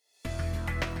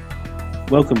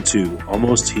Welcome to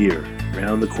Almost Here,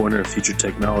 Round the Corner Future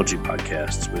Technology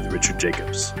podcasts with Richard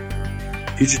Jacobs.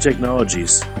 Future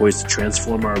technologies poised to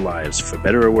transform our lives for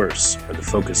better or worse are the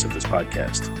focus of this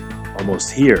podcast.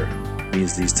 Almost here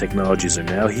means these technologies are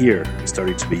now here and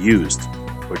starting to be used,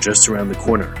 or just around the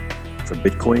corner, from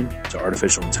Bitcoin to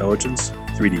artificial intelligence,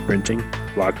 3D printing,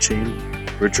 blockchain,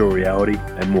 virtual reality,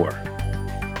 and more.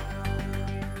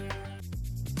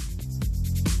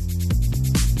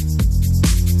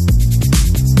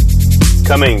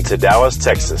 Coming to Dallas,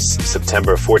 Texas,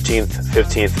 September 14th,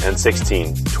 15th, and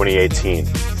 16th, 2018,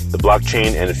 the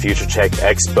Blockchain and Future Tech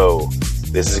Expo.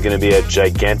 This is going to be a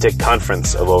gigantic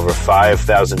conference of over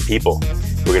 5,000 people.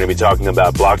 We're going to be talking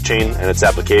about blockchain and its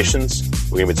applications.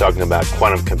 We're going to be talking about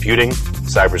quantum computing,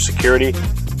 cybersecurity,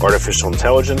 artificial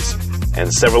intelligence,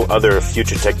 and several other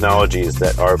future technologies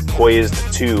that are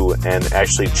poised to and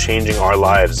actually changing our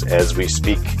lives as we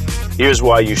speak. Here's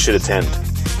why you should attend.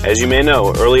 As you may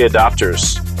know, early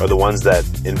adopters are the ones that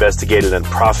investigated and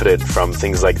profited from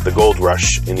things like the gold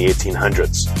rush in the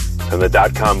 1800s, from the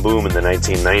dot-com boom in the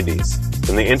 1990s,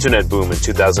 from the internet boom in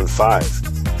 2005,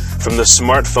 from the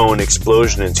smartphone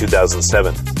explosion in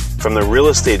 2007, from the real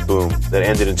estate boom that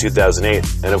ended in 2008,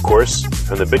 and of course,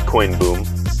 from the Bitcoin boom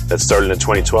that started in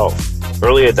 2012.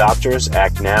 Early adopters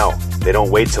act now. They don't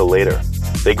wait till later.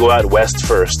 They go out west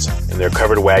first. In their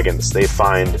covered wagons, they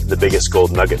find the biggest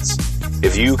gold nuggets.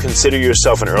 If you consider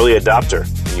yourself an early adopter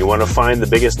and you want to find the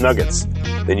biggest nuggets,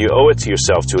 then you owe it to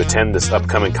yourself to attend this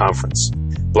upcoming conference.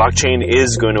 Blockchain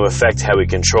is going to affect how we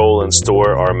control and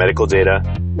store our medical data,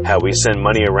 how we send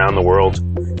money around the world,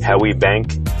 how we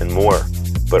bank, and more.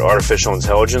 But artificial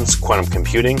intelligence, quantum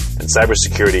computing, and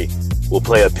cybersecurity will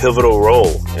play a pivotal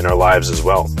role in our lives as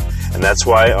well. And that's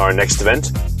why our next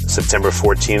event, September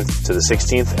 14th to the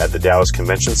 16th at the Dallas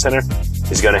Convention Center,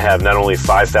 is going to have not only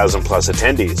 5,000 plus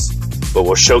attendees, but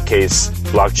will showcase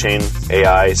blockchain,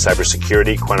 AI,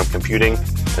 cybersecurity, quantum computing,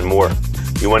 and more.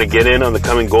 You want to get in on the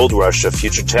coming gold rush of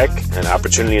future tech and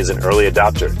opportunity as an early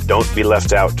adopter. Don't be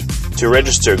left out. To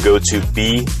register, go to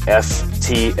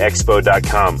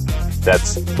bftexpo.com.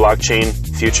 That's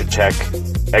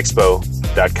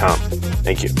blockchainfuturetechexpo.com.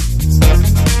 Thank you.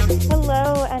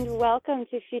 Hello and welcome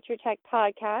to Future Tech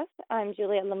Podcast. I'm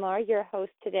Juliette Lamar, your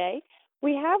host today.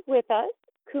 We have with us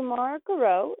Kumar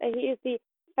Garo. He is the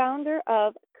founder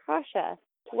of Kasha.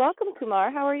 Welcome,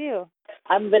 Kumar. How are you?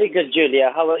 I'm very good,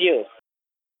 Julia. How are you?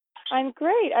 I'm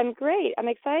great. I'm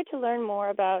excited to learn more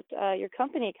about your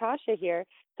company, Kasha, here.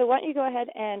 So why don't you go ahead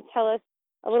and tell us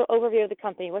a little overview of the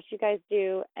company, what you guys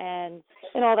do, and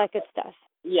all that good stuff.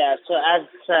 Yeah, so as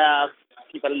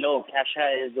people know,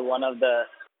 Kasha is one of the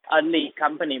early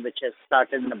company which has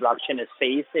started in the blockchain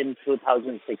space in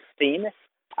 2016.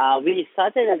 We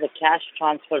started as a cash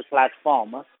transfer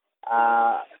platform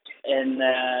in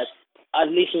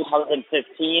early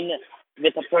 2015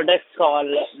 with a product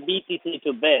called BTC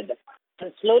to Bid.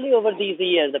 And slowly over these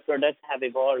years, the products have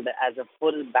evolved as a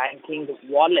full banking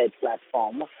wallet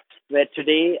platform where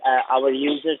today our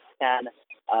users can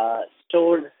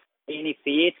store any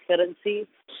fiat currency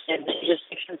and the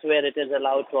jurisdictions where it is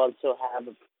allowed to also have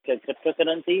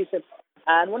cryptocurrencies.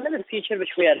 And one of the features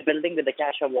which we are building with the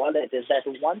Kasha wallet is that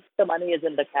once the money is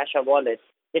in the Kasha wallet,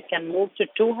 it can move to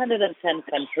 210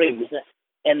 countries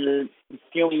in a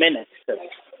few minutes.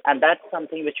 And that's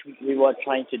something which we were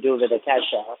trying to do with the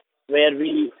Kasha, where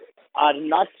we are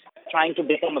not trying to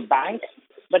become a bank,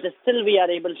 but still we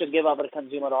are able to give our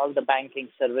consumer all the banking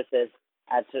services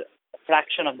at a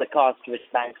fraction of the cost which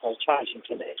banks are charging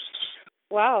today.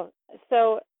 Wow.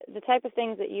 So the type of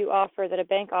things that you offer, that a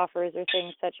bank offers, are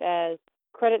things such as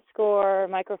credit score,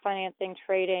 microfinancing,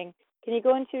 trading. Can you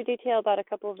go into detail about a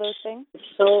couple of those things?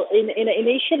 So in an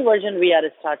initial version, we are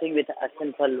starting with a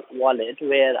simple wallet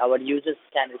where our users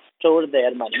can store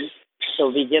their money. So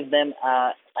we give them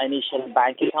an initial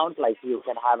bank account, like you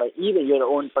can have even your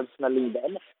own personal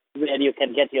IBAN, where you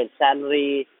can get your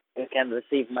salary, you can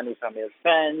receive money from your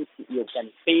friends, you can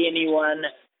pay anyone,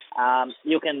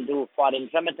 you can do foreign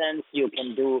remittance, you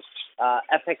can do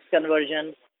FX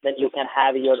conversion, then you can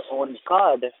have your own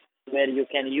card where you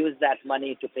can use that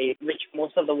money to pay, which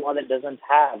most of the wallet doesn't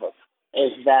have,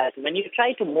 is that when you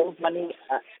try to move money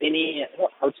any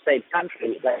outside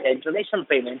country, like international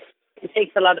payments, it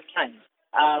takes a lot of time.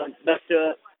 But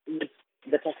with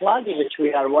the technology which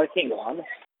we are working on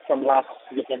from last,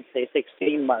 you can say,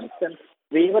 16 months, and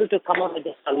we're able to come up with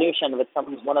a solution with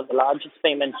one of the largest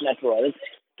payment networks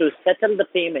to settle the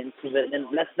payments within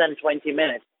less than 20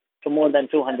 minutes to more than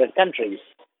 200 countries.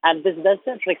 And this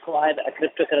doesn't require a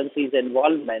cryptocurrency's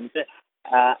involvement,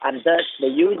 and thus the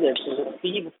users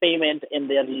receive payment in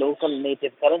their local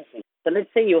native currency. So let's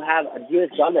say you have US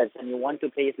dollars and you want to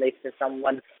pay, let's say,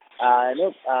 someone, a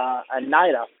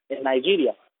naira in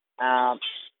Nigeria. Uh,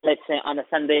 let's say on a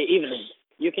Sunday evening,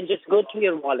 you can just go to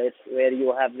your wallet where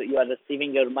you are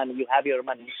receiving your money, you have your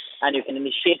money, and you can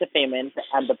initiate a payment,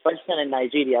 and the person in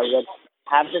Nigeria will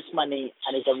have this money,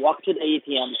 and he can walk to the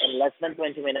ATM in less than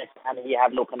 20 minutes, and he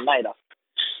have local naira.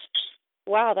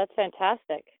 Wow, that's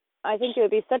fantastic. I think it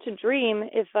would be such a dream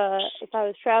if I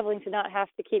was traveling to not have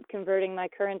to keep converting my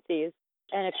currencies.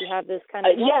 And if you have this kind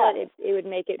of wallet, it would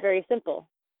make it very simple.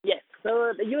 Yes.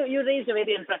 So you raised a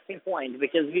very interesting point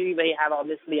because we have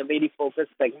obviously a very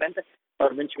focused segment for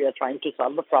which we are trying to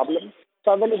solve the problem.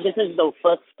 So I believe this is the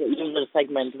first user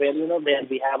segment where where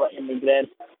we have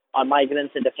immigrants or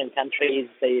migrants in different countries,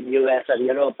 say in US or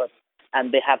Europe,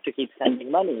 and they have to keep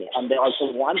sending money, and they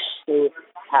also want to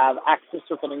have access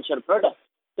to financial products.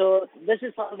 So this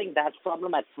is solving that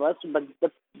problem at first, but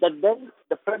then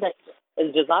the product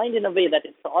is designed in a way that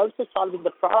it's also solving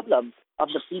the problem of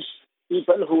the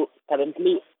people who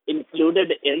currently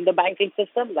included in the banking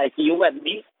system, like you and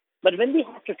me. But when we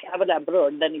have to travel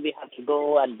abroad, then we have to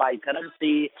go and buy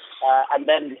currency, and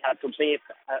then we have to pay,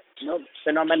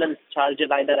 phenomenal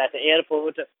charges either at the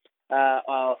airport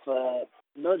of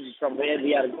from where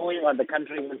we are going or the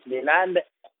country once we land.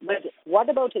 But what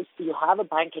about if you have a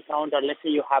bank account, or let's say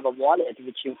you have a wallet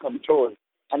which you control,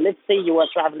 and let's say you are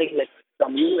traveling like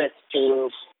from US to,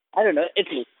 I don't know,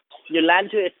 Italy. You land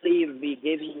to Italy,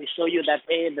 we show you that,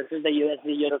 hey, this is the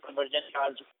USD euro conversion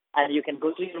charge, and you can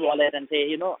go to your wallet and say,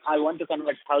 I want to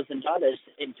convert $1,000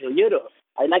 into euro.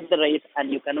 I like the rate,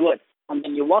 and you convert. And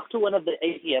then you walk to one of the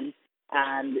ATMs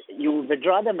and you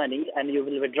withdraw the money, and you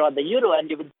will withdraw the euro, and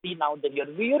you will see now that your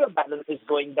euro balance is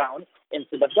going down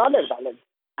instead of dollar balance.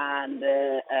 And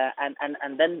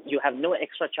then you have no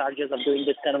extra charges of doing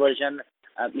this conversion.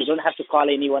 You don't have to call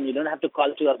anyone. You don't have to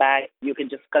call to a bank. You can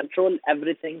just control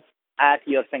everything at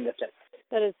your fingertips.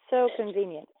 That is so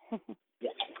convenient.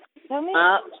 Yeah. Tell me.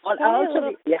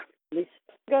 Please.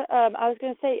 I was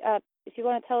going to say, if you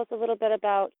want to tell us a little bit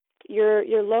about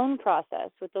your loan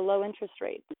process with the low interest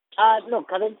rate. No,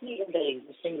 currently in the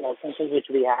existing licenses which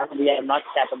we are not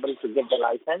capable to give the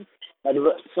license, but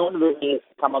soon we will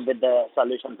come up with the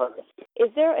solution for this. Is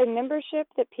there a membership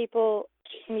that people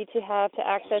need to have to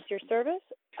access your service?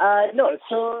 No.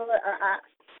 So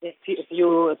if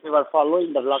you are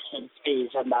following the blockchain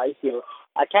space and the ICO,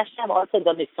 Cash have also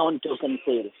done its own token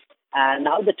sale. And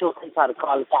now the tokens are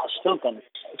called Cash tokens.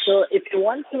 So if you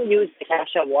want to use the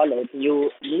Cash wallet, you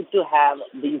need to have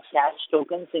these Cash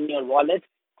tokens in your wallet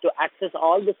to access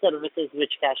all the services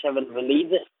which Cash will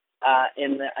release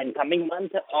in coming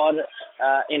month or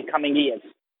in coming years.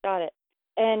 Got it.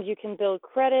 And you can build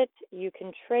credit, you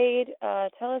can trade.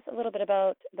 Tell us a little bit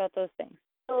about those things.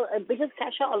 So because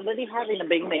Cash already have in the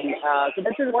beginning, so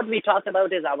this is what we talked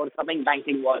about is our coming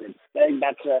banking wallet. Right?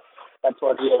 That's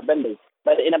what we are building.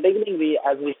 But in the beginning,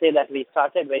 as we say that we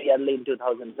started very early in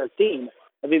 2015,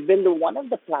 we built one of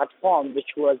the platform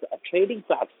which was a trading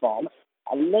platform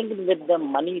linked with the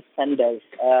money senders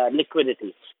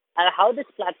liquidity. And how this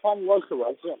platform works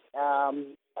was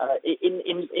in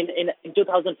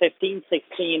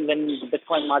 2015-16 when the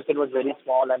Bitcoin market was very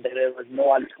small and there was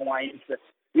no altcoins,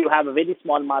 you have a very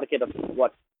small market of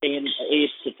 $8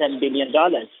 to $10 billion.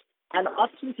 And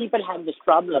often people have this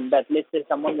problem that let's say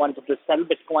someone wanted to sell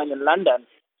Bitcoin in London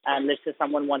and let's say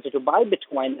someone wanted to buy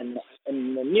Bitcoin in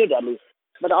New Delhi.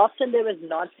 But often there was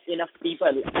not enough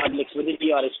people or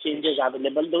liquidity or exchanges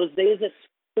available those days.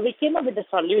 So we came up with a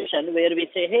solution where we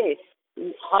say, hey,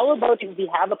 how about if we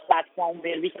have a platform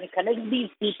where we can connect these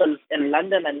people in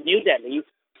London and New Delhi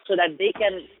so that they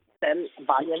can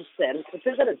buy and sell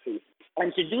cryptocurrencies.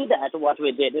 And to do that, what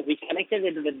we did, we connected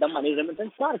it with the money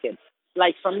remittance market.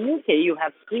 Like from UK, you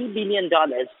have $3 billion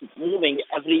moving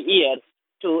every year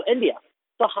to India.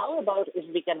 So how about if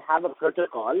we can have a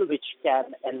protocol which can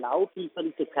allow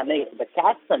people to connect the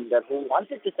cash sender who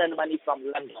wanted to send money from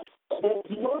London. There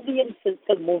will be a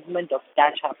physical movement of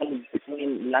cash happening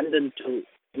between London to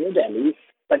New Delhi,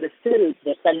 but still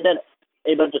the sender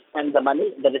able to send the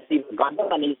money, the receiver got the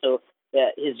money, so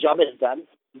his job is done.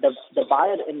 The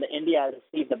buyer in India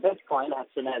received the Bitcoin as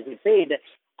soon as he paid,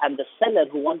 and the seller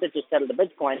who wanted to sell the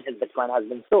Bitcoin, his Bitcoin has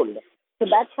been sold. So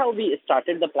that's how we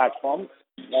started the platform,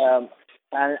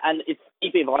 and it's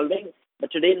keep evolving.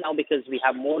 But today now, because we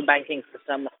have more banking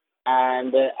system,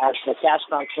 and as the cash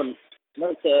transfer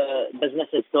business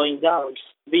is going down,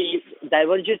 we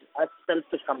diverged ourselves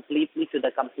completely to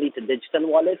the complete digital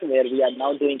wallet, where we are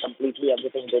now doing completely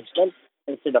everything digital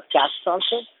instead of cash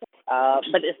transfer.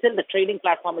 But still, the trading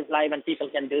platform is live, and people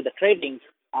can do the trading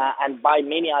and buy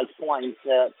many altcoins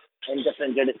in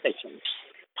different jurisdictions.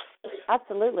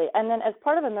 Absolutely. And then as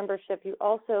part of a membership, you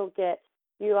also get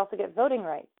voting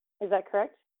rights. Is that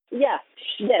correct? Yeah,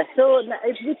 yeah. So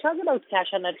if we talk about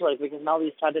Kasha Network, because now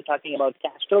we started talking about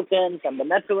cash tokens and the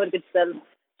network itself.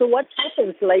 So what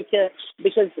happens,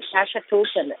 because Kasha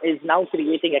token is now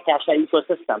creating a Kasha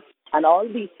ecosystem, and all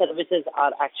these services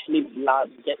are actually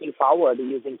getting powered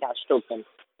using cash token.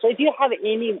 So if you have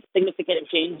any significant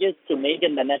changes to make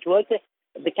in the network,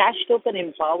 the cash token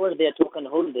empower their token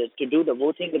holders to do the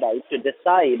voting right to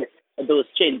decide those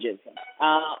changes.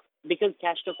 Because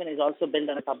cash token is also built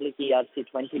on a public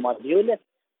ERC20 module,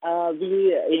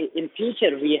 in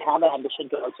future we have an ambition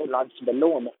to also launch the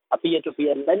loan, a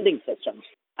peer-to-peer lending system,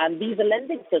 and these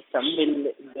lending system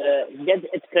will get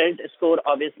its credit score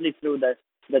obviously through the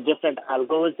different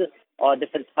algos or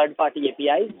different third-party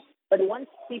APIs. But once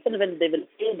people, when they will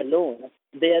pay the loan,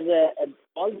 their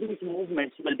all these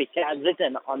movements will be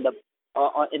written on the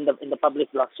in the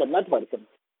public blockchain network,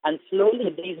 and slowly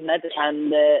these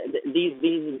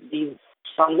these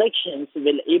transactions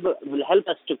will help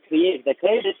us to create the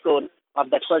credit score of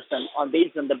that person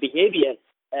based on the behavior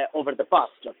over the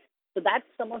past. So that's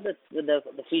some of the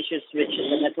features which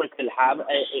the network will have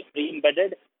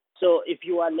pre-embedded. So if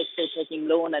you are, let's say, taking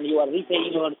loan and you are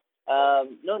repaying your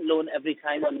loan every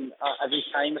time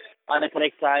on a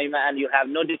correct time, and you have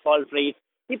no default rate,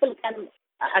 people can,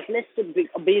 at least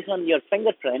based on your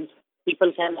fingerprint,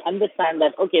 people can understand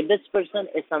that, okay, this person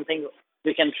is something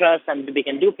we can trust, and we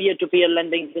can do peer-to-peer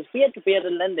lending. Because peer-to-peer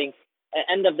lending,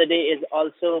 end of the day, is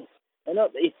also,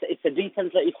 it's a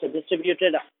decentralized, it's a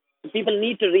distributed. People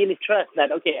need to really trust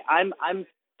that, okay, I'm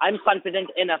confident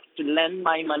enough to lend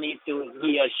my money to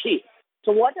he or she.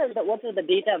 So what are the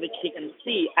data which he can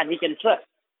see and he can trust?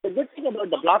 The good thing about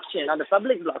the blockchain, or the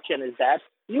public blockchain, is that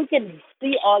you can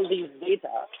see all these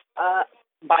data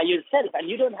by yourself, and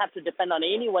you don't have to depend on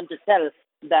anyone to tell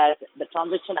that the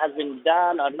transaction has been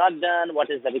done or not done, what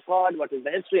is the record, what is the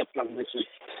history of transaction.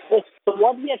 So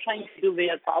what we are trying to do, we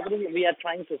are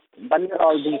trying to bundle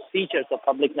all these features of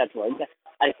public network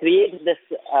and create this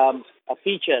a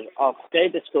feature of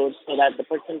credit scores so that the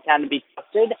person can be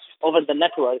trusted over the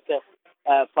network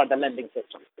for the lending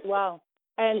system. Wow.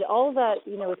 And all that,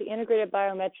 with the integrated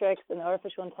biometrics and the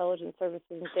artificial intelligence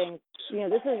services and things,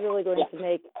 this is really going to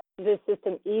make this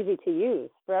system easy to use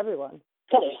for everyone.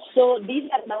 Correct. So these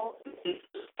are now,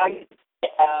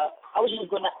 how are you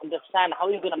going to understand, how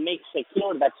are you going to make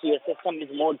secure that your system is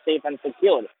more safe and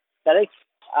secure, correct?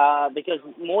 Because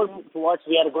more towards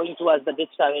we are going towards the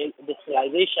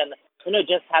digitalization,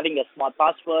 just having a smart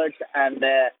passwords and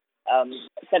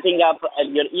setting up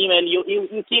your email.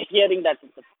 You keep hearing that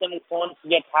some phones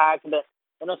get hacked.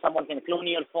 Someone can clone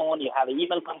your phone. You have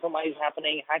email compromise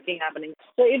happening, hacking happening.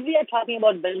 So if we are talking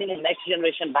about building a next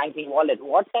generation banking wallet,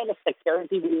 what kind of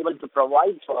security we are able to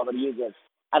provide for our users?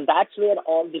 And that's where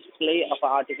all this play of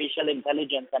artificial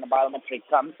intelligence and biometric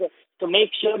comes, to make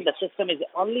sure the system is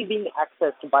only being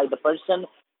accessed by the person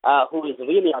who is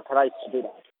really authorized to do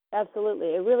that.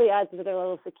 Absolutely. It really adds to their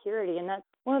level of security. And that's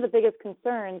one of the biggest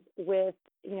concerns with,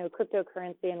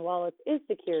 cryptocurrency and wallets is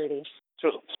security.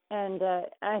 True. And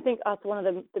I think that's one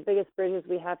of the biggest bridges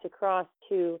we have to cross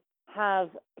to have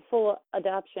full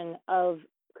adoption of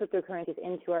cryptocurrencies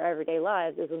into our everyday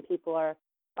lives, is when people are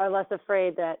less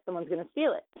afraid that someone's going to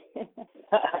steal it.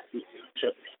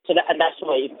 True. So that's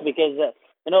why it's because,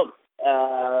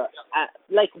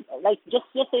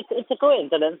 it's a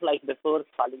coincidence. Like before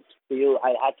calling to you,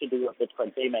 I had to do a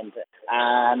Bitcoin payment,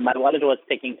 and my wallet was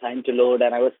taking time to load,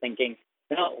 and I was thinking,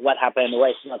 what happened? Why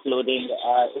it's not loading?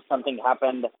 If something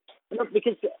happened,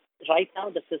 because right now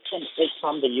the system is,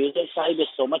 from the user side, is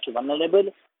so much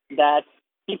vulnerable that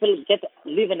people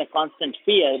live in a constant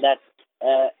fear that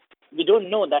we don't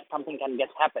know that something can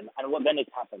happen and when it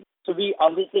happens. So we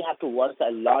obviously have to work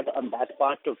a lot on that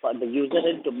part for the user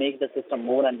to make the system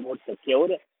more and more secure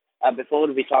before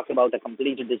we talk about a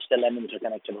complete digital and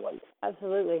interconnected world.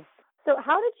 Absolutely. So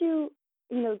how did you,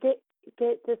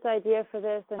 get this idea for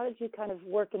this, and how did you kind of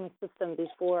work in the system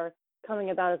before coming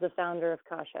about as a founder of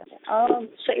Kasha? So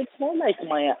it's more like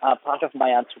my part of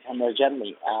my entrepreneur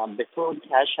journey. Before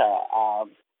Kasha,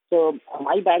 so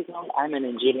my background, I'm an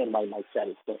engineer by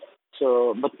myself.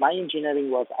 But my engineering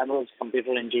was, I was a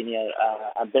computer engineer,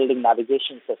 building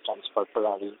navigation systems for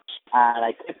Ferrari. And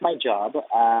I quit my job,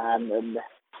 and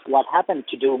what happened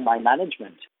to do my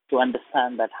management, to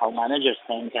understand that how managers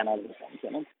think and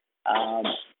everything,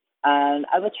 and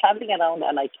I was traveling around,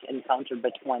 and I encountered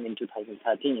Bitcoin in 2013,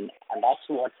 and that's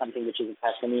something which is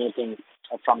fascinating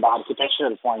from the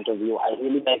architectural point of view. I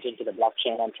really dived into the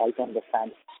blockchain and tried to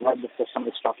understand what the system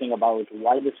is talking about,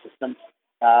 why the system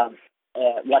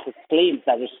what it claims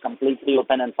that it's completely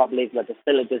open and public, but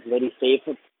still it is very safe.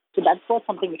 So that was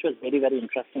something which was very, very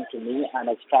interesting to me, and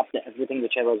I stopped everything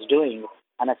which I was doing,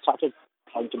 and I started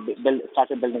trying to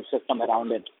started building system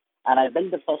around it. And I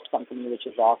built the first company, which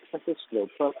is Oxford Group,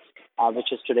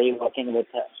 which is today working with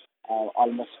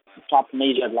almost top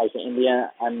major like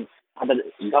India and other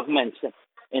governments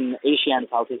in Asia and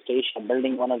Southeast Asia,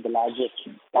 building one of the largest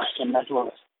blockchain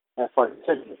networks for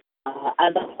citizens.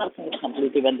 And that's something that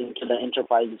completely went into the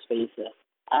enterprise space.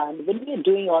 And when we are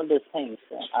doing all these things,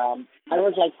 I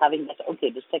was like having that, okay,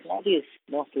 this technology is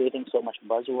creating so much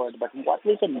buzzword, but what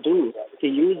we can do to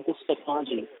use this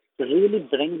technology to really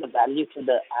bring the value to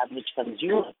the average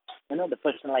consumer, the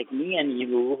person like me and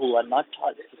you who are not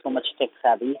so much tech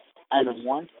savvy and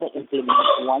want to implement,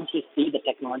 want to see the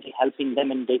technology helping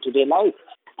them in day-to-day life.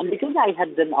 And because I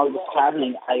had done all this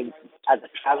traveling, as a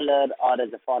traveler or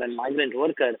as a foreign migrant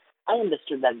worker, I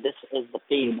understood that this is the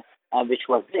pain which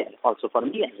was there also for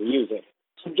me as a user.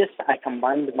 So just I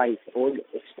combined my own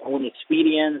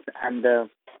experience and the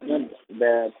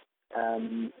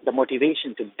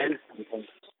motivation to build something,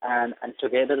 and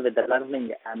together with the learning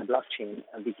and the blockchain,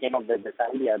 we came up with this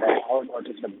idea that how about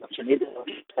if the blockchain is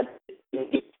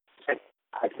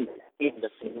I think the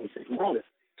same more.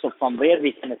 So from where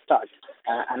we can start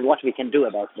and what we can do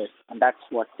about this, and that's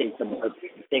what takes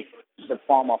the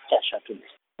form of Kasha today.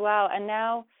 Wow, and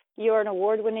now you're an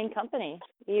award-winning company.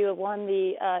 You have won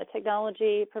the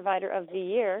Technology Provider of the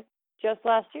Year just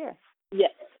last year. Yeah.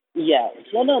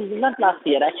 No, not last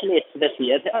year. Actually, it's this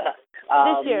year.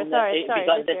 This year, sorry.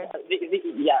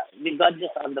 We got this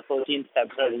on the 14th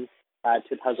February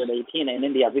 2018 in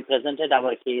India. We presented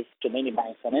our case to many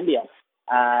banks in India,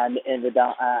 and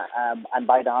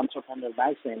by the Entrepreneur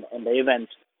magazine in the event.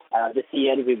 This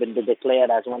year, we've been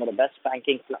declared as one of the best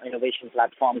banking innovation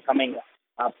platforms coming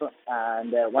up,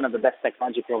 and one of the best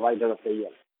technology provider of the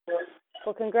year.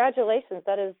 Well, congratulations.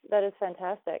 That is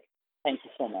fantastic. Thank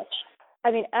you so much. I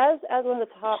mean, as one of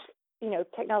the top,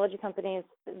 technology companies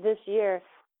this year,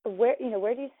 where do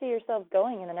you see yourself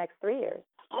going in the next 3 years?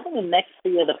 I think the next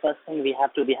year, the first thing we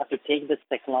have to take this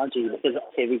technology, because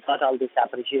we got all this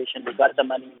appreciation, we got the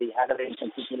money, we had a very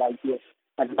successful IPO,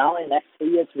 but now in the next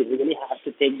 3 years, we really have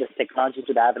to take this technology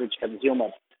to the average consumer,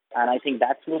 and I think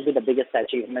that will be the biggest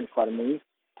achievement for me.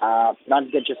 Not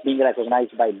just being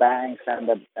recognized by banks and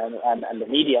the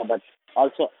media, but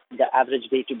also the average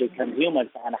day-to-day consumers,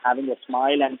 and having a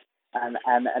smile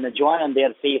and a joy on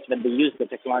their face when they use the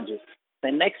technology. So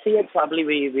next year, probably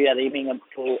we are aiming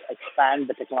to expand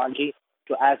the technology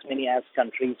to as many as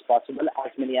countries possible,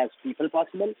 as many as people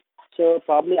possible. So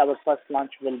probably our first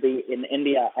launch will be in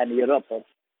India and Europe.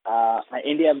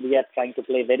 India, we are trying to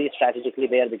play very strategically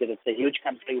there because it's a huge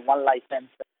country, one license.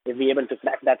 If we're able to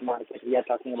crack that market, we are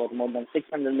talking about more than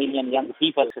 600 million young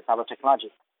people with our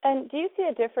technology. And do you see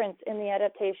a difference in the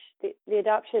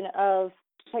adoption of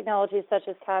technologies such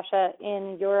as Kasha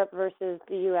in Europe versus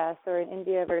the U.S. or in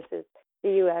India versus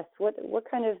the U.S.? What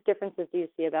kind of differences do you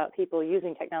see about people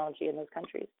using technology in those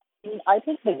countries? I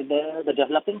think the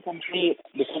developing country,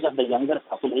 because of the younger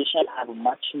population, have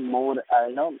much more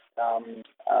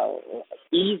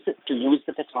ease to use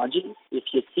the technology. If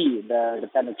you see the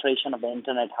penetration of the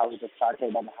internet, how it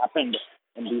started and happened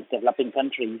in these developing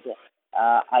countries,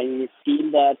 I feel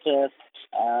that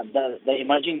the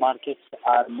emerging markets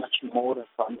are much more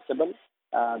responsible.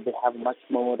 They have much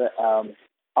more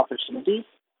opportunities.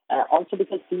 Also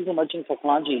because these emerging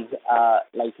technologies,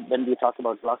 like when we talk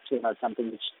about blockchain or something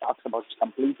which talks about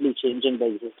completely changing the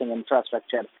existing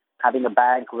infrastructure, having a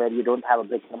bank where you don't have a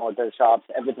brick and mortar shops,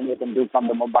 everything you can do from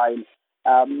the mobile.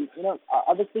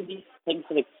 Obviously these things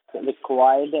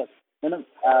required,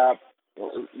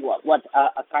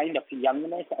 a kind of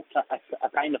youngness, a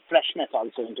kind of freshness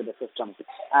also into the system.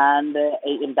 And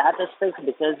in that aspect,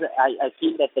 because I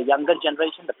feel that the younger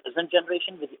generation, the present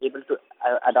generation, will be able to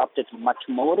adopt it much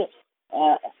more.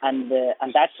 And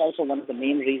that's also one of the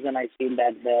main reasons I feel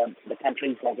that the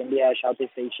countries like India,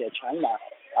 Southeast Asia, China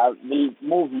will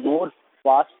move more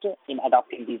fast in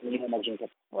adopting these new emerging technologies.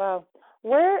 Wow.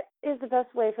 Where is the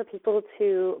best way for people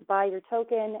to buy your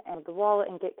token and the wallet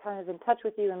and get kind of in touch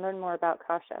with you and learn more about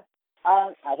Kasha?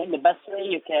 I think the best way,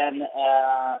 you can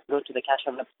go to the Kasha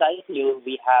website.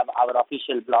 We have our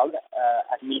official blog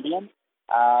at Medium.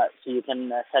 So you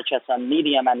can search us on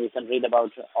Medium and you can read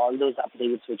about all those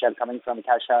updates which are coming from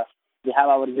Kasha. We have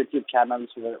our YouTube channels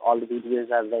where all the videos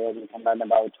are there. You can learn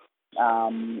about.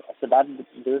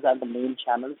 Those are the main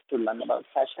channels to learn about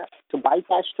Kasha. To buy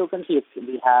Cash tokens, you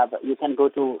can go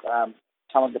to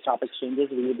some of the top exchanges.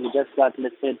 We just got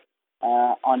listed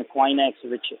on Coinex,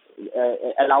 which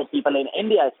allow people in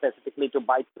India specifically to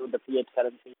buy through the fiat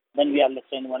currency. Then we are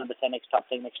listed in one of the 10 top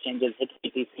 10 exchanges,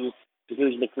 HitBTC,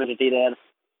 huge liquidity there.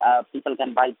 People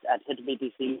can buy at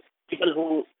HitBTC. People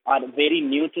who are very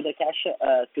new to the cash,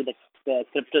 to the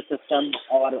crypto system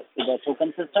or to the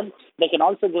token system, they can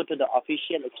also go to the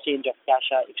official exchange of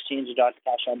Kasha,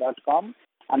 exchange.kasha.com,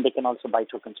 and they can also buy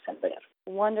tokens from there.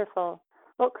 Wonderful.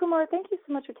 Well, Kumar, thank you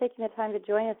so much for taking the time to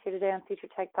join us here today on Future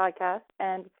Tech Podcast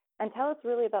and tell us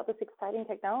really about this exciting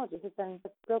technology. It's been a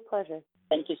real pleasure.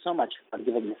 Thank you so much for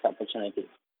giving this opportunity.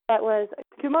 That was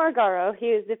Kumar Garo. He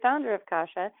is the founder of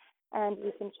Kasha, and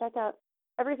you can check out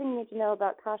everything you need to know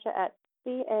about Kasha at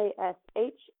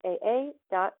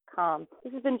CASHAA.com.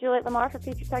 This has been Juliette Lamar for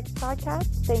Future Tech Podcast.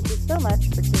 Thank you so much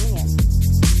for tuning in.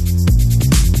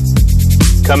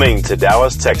 Coming to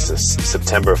Dallas, Texas,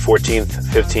 September 14th,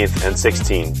 15th, and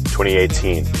 16th,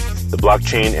 2018, the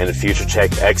Blockchain and Future Tech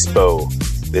Expo.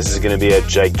 This is going to be a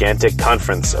gigantic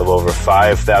conference of over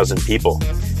 5,000 people.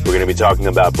 We're going to be talking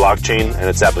about blockchain and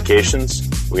its applications.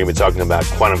 We're going to be talking about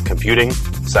quantum computing,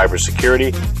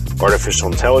 cybersecurity, artificial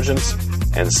intelligence,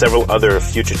 and several other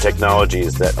future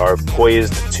technologies that are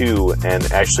poised to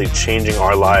and actually changing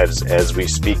our lives as we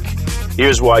speak.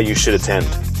 Here's why you should attend.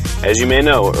 As you may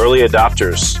know, early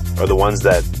adopters are the ones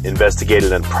that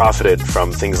investigated and profited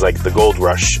from things like the gold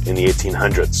rush in the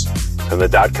 1800s, from the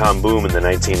dot-com boom in the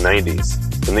 1990s,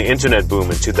 from the internet boom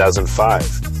in 2005,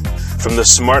 from the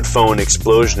smartphone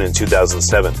explosion in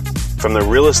 2007, from the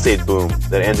real estate boom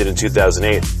that ended in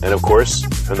 2008, and of course,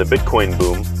 from the Bitcoin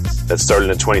boom that started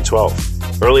in 2012.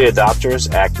 Early adopters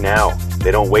act now.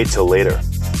 They don't wait till later.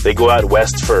 They go out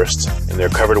west first. In their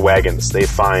covered wagons, they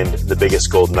find the biggest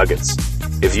gold nuggets.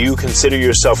 If you consider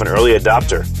yourself an early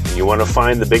adopter and you want to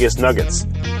find the biggest nuggets,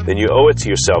 then you owe it to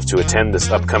yourself to attend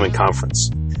this upcoming conference.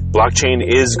 Blockchain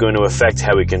is going to affect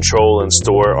how we control and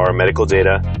store our medical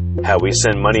data, how we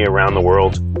send money around the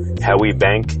world, how we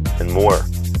bank, and more.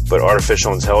 But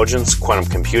artificial intelligence, quantum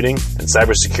computing, and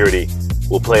cybersecurity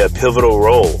will play a pivotal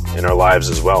role in our lives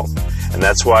as well. And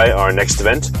that's why our next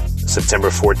event, September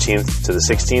 14th to the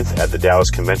 16th at the Dallas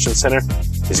Convention Center,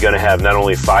 is going to have not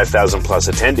only 5,000 plus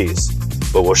attendees,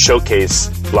 but will showcase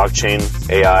blockchain,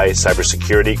 AI,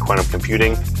 cybersecurity, quantum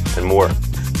computing, and more.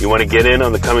 You want to get in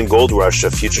on the coming gold rush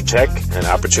of future tech and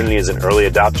opportunity as an early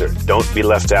adopter. Don't be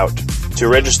left out. To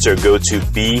register, go to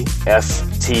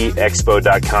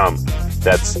bftexpo.com.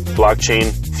 That's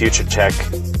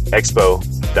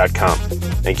blockchainfuturetechexpo.com.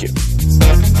 Thank you.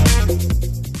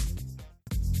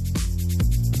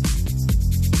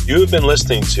 You have been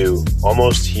listening to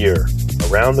Almost Here,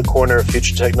 Around the Corner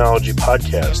Future Technology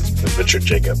Podcast with Richard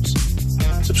Jacobs.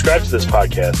 Subscribe to this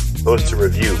podcast, post a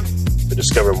review to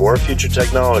discover more future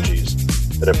technologies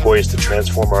that are poised to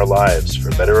transform our lives for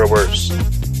better or worse,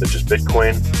 such as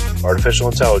Bitcoin, artificial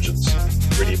intelligence,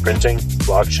 3D printing,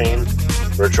 blockchain,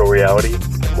 virtual reality,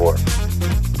 and more.